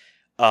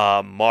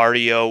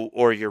 Mario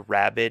or your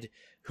Rabbid,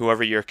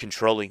 whoever you're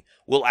controlling,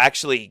 will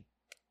actually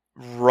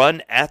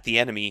run at the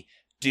enemy,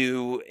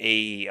 do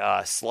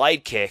a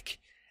slide kick,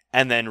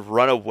 and then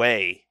run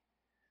away.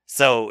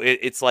 So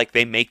it's like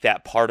they make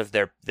that part of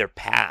their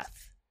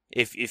path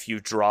if you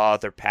draw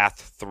their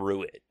path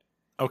through it.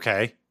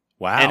 Okay.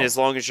 Wow. And as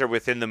long as you're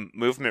within the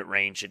movement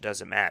range, it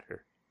doesn't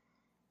matter.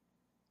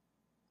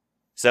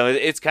 So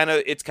it's kind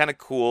of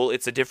cool.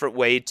 It's a different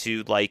way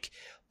to like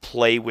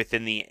play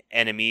within the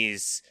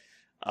enemy's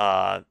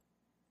I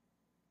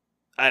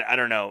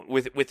don't know,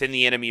 within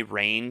the enemy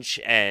range,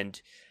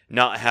 and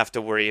not have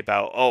to worry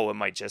about,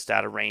 am I just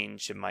out of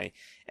range? Am I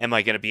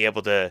going to be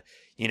able to,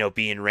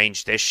 be in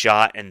range this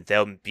shot and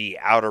they'll be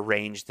out of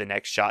range the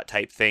next shot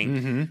type thing?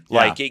 Mm-hmm.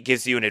 Like, it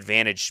gives you an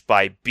advantage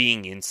by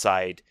being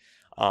inside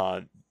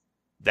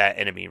that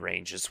enemy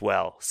range as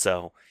well.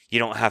 So you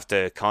don't have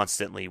to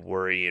constantly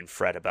worry and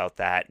fret about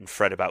that and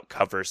fret about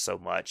cover so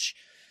much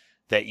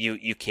that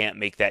you can't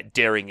make that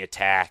daring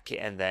attack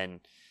and then,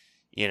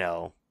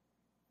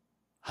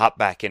 hop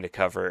back into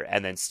cover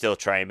and then still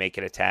try and make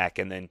an attack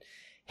and then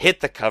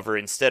hit the cover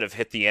instead of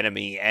hit the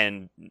enemy,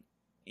 and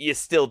you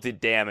still did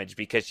damage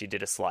because you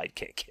did a slide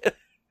kick.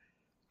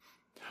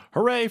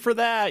 Hooray for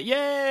that.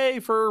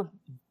 Yay for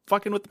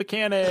fucking with the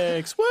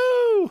mechanics.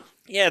 Woo!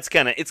 Yeah, it's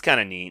kind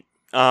of neat.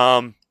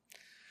 Other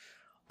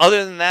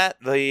than that,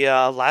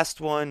 the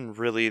last one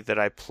really that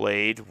I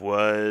played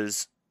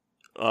was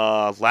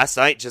last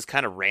night, just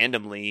kind of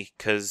randomly,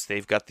 because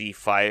they've got the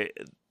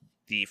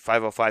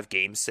 505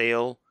 game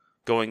sale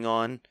going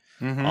on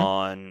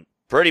on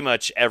pretty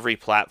much every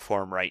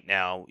platform right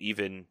now,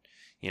 even,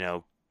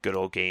 Good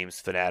Old Games,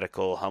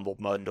 Fanatical, Humble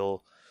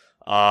Bundle.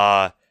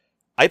 I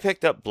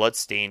picked up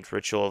Bloodstained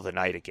Ritual of the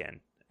Night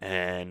again,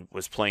 and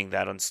was playing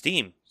that on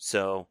Steam.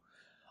 So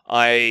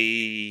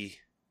I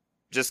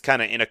just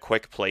kind of in a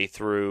quick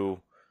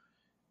playthrough,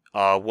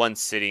 one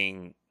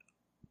sitting,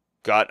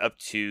 got up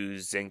to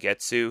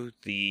Zangetsu,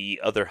 the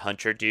other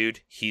hunter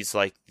dude. He's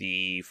like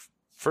the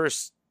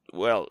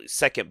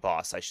second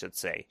boss, I should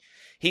say.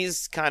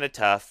 He's kind of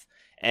tough,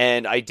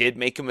 and I did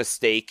make a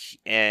mistake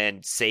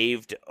and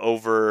saved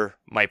over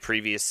my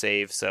previous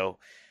save, so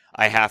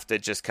I have to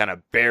just kind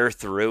of bear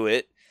through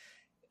it.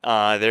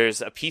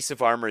 There's a piece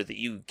of armor that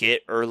you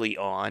get early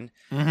on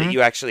that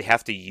you actually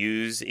have to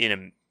use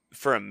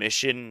for a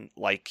mission.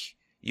 Like,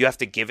 you have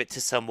to give it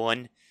to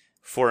someone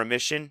for a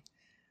mission.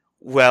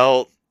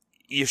 Well,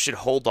 you should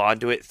hold on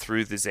to it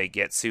through the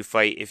Zangetsu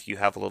fight if you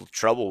have a little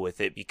trouble with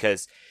it,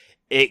 because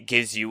it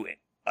gives you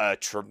a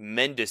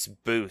tremendous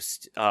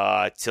boost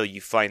till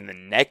you find the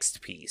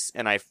next piece.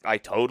 And I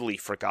totally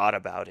forgot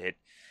about it.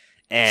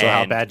 And so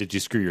how bad did you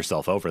screw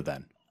yourself over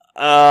then?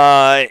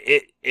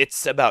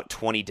 It's about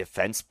 20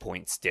 defense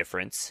points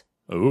difference.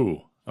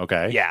 Ooh,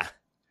 okay. Yeah.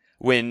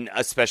 When,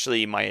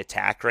 especially my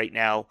attack right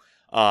now,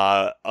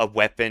 a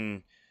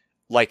weapon,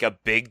 like a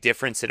big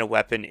difference in a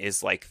weapon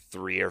is like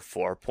 3 or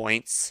 4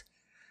 points.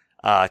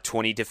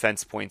 20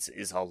 defense points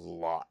is a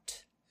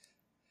lot.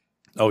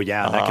 Oh,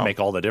 yeah, that can make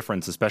all the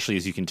difference, especially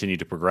as you continue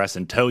to progress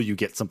until you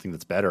get something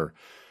that's better.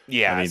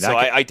 Yeah,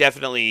 I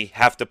definitely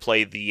have to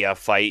play the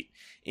fight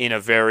in a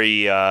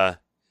very, I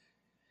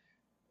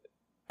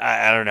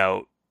don't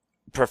know,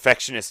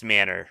 perfectionist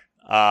manner.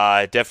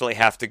 Definitely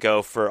have to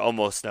go for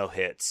almost no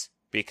hits,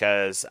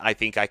 because I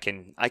think I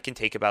can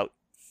take about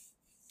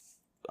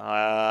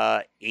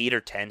 8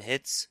 or 10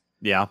 hits.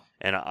 Yeah,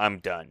 and I'm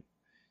done.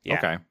 Yeah.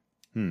 Okay.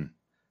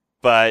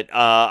 But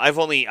I've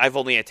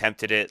only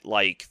attempted it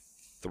like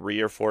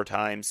 3 or 4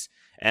 times,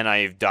 and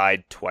I've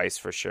died twice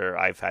for sure.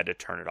 I've had to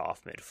turn it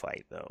off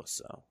mid-fight though,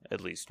 so at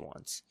least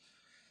once.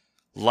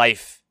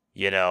 Life,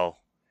 you know.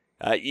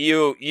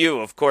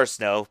 You of course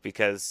know,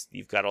 because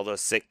you've got all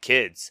those sick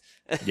kids.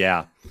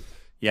 Yeah,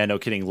 no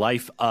kidding.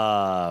 Life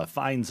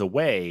finds a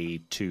way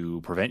to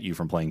prevent you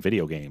from playing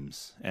video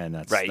games, and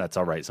that's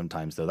all right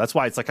sometimes though. That's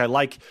why I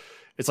like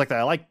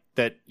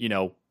that, you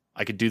know,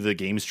 I could do the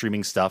game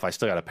streaming stuff. I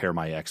still got to pair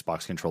my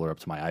Xbox controller up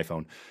to my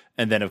iPhone.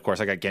 And then, of course,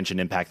 I got Genshin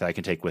Impact that I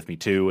can take with me,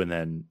 too. And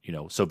then, you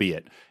know, so be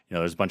it. You know,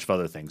 there's a bunch of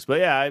other things.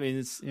 But, yeah, I mean,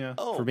 it's, you know,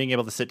 for being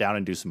able to sit down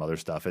and do some other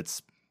stuff,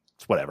 it's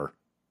whatever.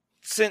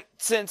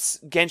 Since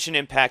Genshin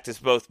Impact is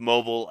both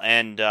mobile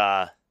and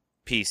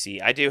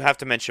PC, I do have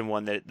to mention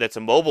one that's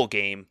a mobile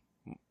game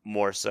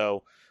more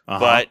so.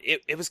 But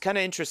it was kind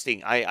of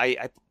interesting.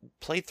 I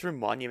played through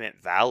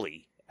Monument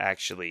Valley,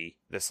 actually,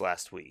 this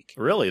last week.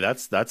 Really?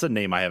 That's a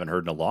name I haven't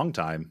heard in a long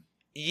time.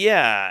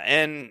 Yeah,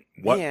 and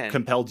what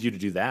compelled you to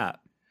do that?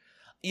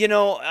 You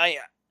know,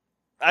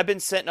 I've been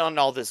sitting on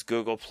all this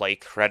Google Play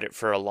credit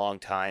for a long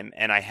time,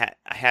 and I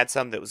had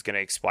some that was going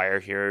to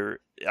expire here.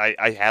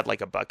 I had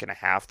like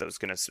 $1.50 that was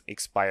going to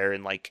expire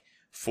in like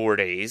 4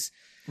 days.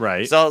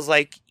 Right. So I was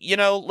like, you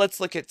know, let's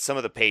look at some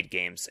of the paid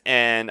games,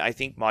 and I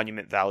think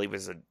Monument Valley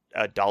was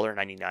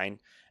 $1.99.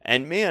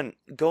 And man,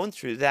 going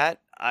through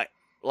that, I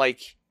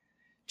like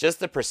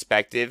just the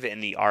perspective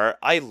and the art.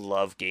 I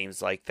love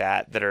games like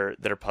that are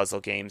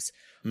puzzle games.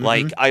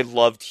 Like, I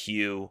loved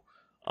Hue.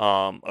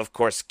 Of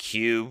course,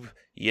 Cube.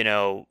 You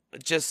know,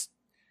 just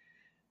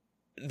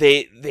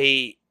they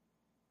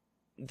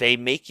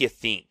make you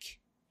think.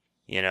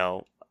 You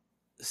know,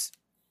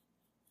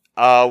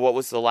 what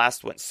was the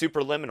last one?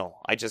 Superliminal.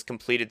 I just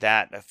completed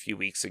that a few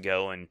weeks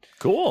ago, and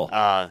cool.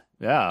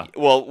 Yeah.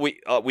 Well,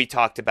 we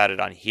talked about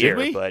it on here,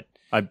 did we? But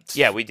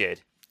yeah, we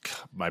did.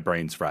 My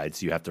brain's fried,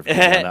 so you have to forgive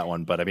me on that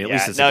one. But I mean, at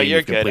least it's a game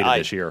you've completed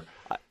this year.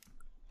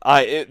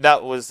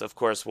 That was, of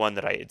course, one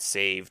that I had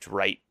saved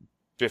right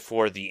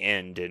before the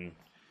end, and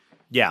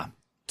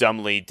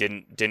dumbly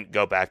didn't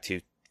go back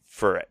to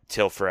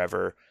till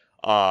forever.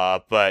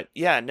 But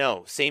yeah,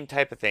 no, same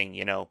type of thing.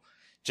 You know,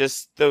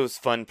 just those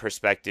fun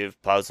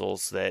perspective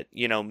puzzles that,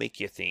 you know, make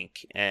you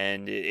think,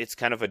 and it's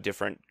kind of a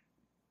different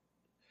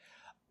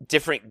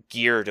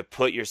gear to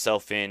put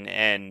yourself in,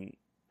 and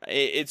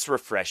it's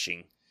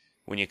refreshing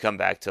when you come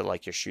back to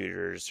like your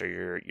shooters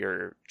or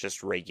your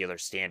just regular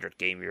standard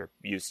game you're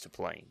used to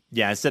playing.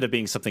 Yeah, instead of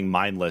being something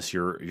mindless,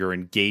 you're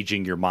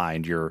engaging your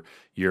mind. You're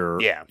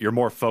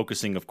more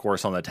focusing, of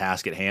course, on the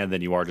task at hand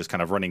than you are just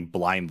kind of running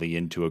blindly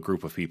into a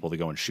group of people to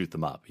go and shoot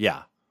them up.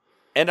 Yeah.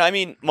 And I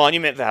mean,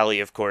 Monument Valley,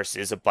 of course,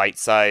 is a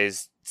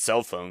bite-sized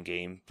cell phone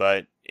game,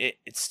 but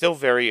it's still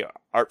very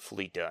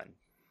artfully done.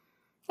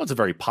 Well, it's a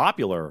very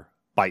popular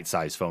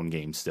bite-sized phone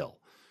game still.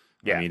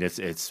 Yeah. I mean,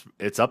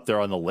 it's up there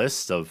on the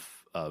list of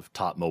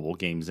top mobile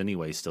games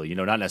anyway still, you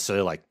know, not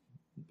necessarily like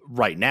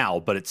right now,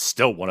 but it's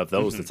still one of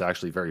those that's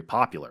actually very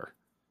popular.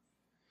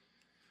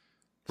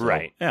 So,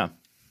 right. Yeah.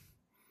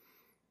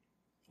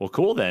 Well,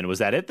 cool then. Was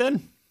that it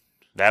then?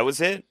 That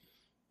was it.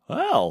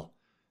 Well,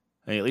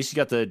 I mean, at least you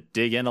got to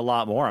dig in a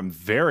lot more. I'm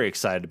very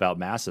excited about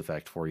Mass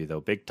Effect for you though,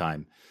 big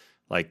time.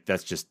 Like,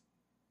 that's just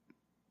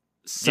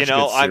such a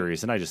good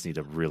series, and I just need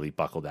to really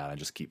buckle down and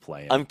just keep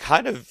playing. I'm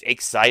kind of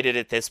excited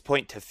at this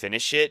point to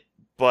finish it,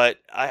 But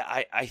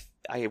I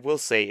will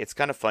say it's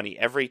kind of funny.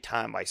 Every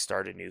time I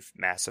start a new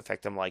Mass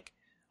Effect, I'm like,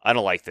 I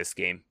don't like this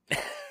game.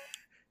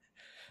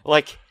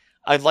 Like,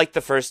 I liked the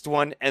first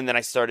one, and then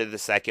I started the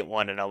second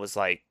one, and I was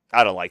like,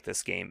 I don't like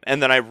this game.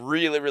 And then I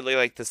really, really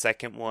liked the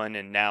second one,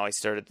 and now I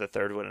started the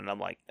third one, and I'm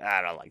like,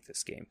 I don't like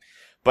this game.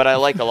 But I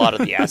like a lot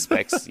of the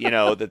aspects,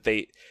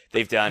 that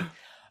they've done.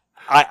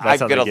 I'm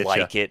gonna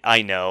like it.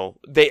 I know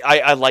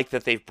I like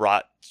that they've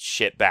brought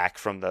shit back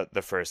from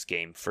the first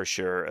game for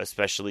sure,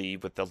 especially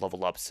with the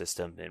level up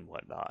system and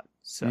whatnot.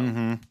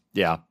 So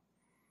yeah,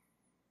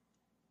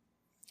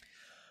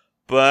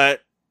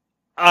 but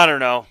I don't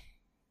know.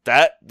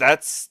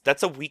 That's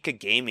a week of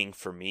gaming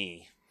for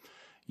me.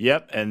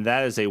 Yep, and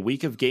that is a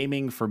week of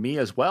gaming for me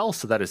as well.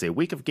 So that is a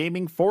week of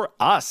gaming for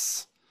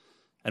us.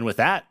 And with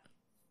that,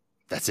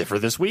 that's it for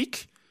this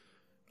week.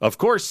 Of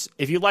course,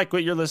 if you like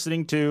what you're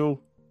listening to,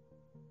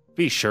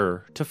 be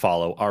sure to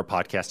follow our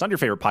podcast on your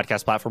favorite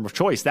podcast platform of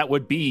choice. That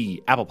would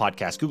be Apple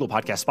Podcasts, Google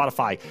Podcasts,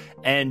 Spotify,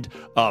 and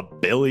a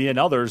billion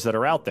others that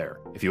are out there.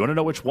 If you want to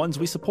know which ones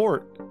we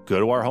support, go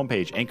to our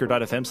homepage,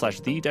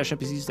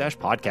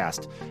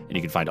 anchor.fm/the-npcs-podcast, and you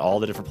can find all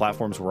the different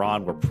platforms we're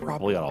on. We're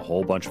probably on a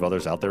whole bunch of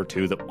others out there,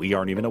 too, that we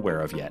aren't even aware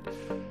of yet.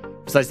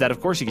 Besides that, of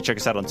course, you can check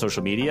us out on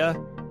social media.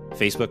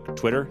 Facebook,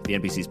 Twitter, The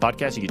NPCs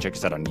Podcast. You can check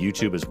us out on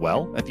YouTube as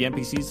well at The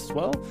NPCs as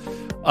well.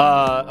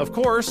 Of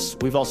course,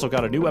 we've also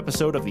got a new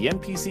episode of The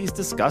NPCs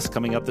Discuss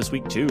coming up this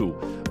week too,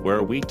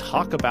 where we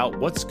talk about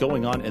what's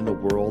going on in the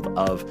world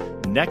of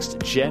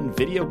next-gen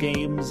video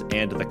games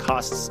and the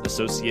costs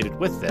associated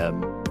with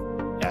them,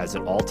 as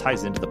it all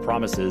ties into the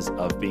promises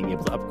of being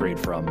able to upgrade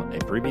from a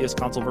previous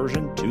console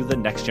version to the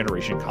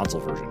next-generation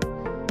console version.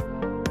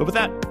 But with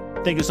that,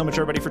 thank you so much,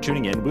 everybody, for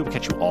tuning in. We will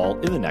catch you all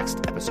in the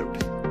next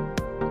episode.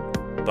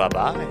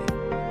 Bye-bye.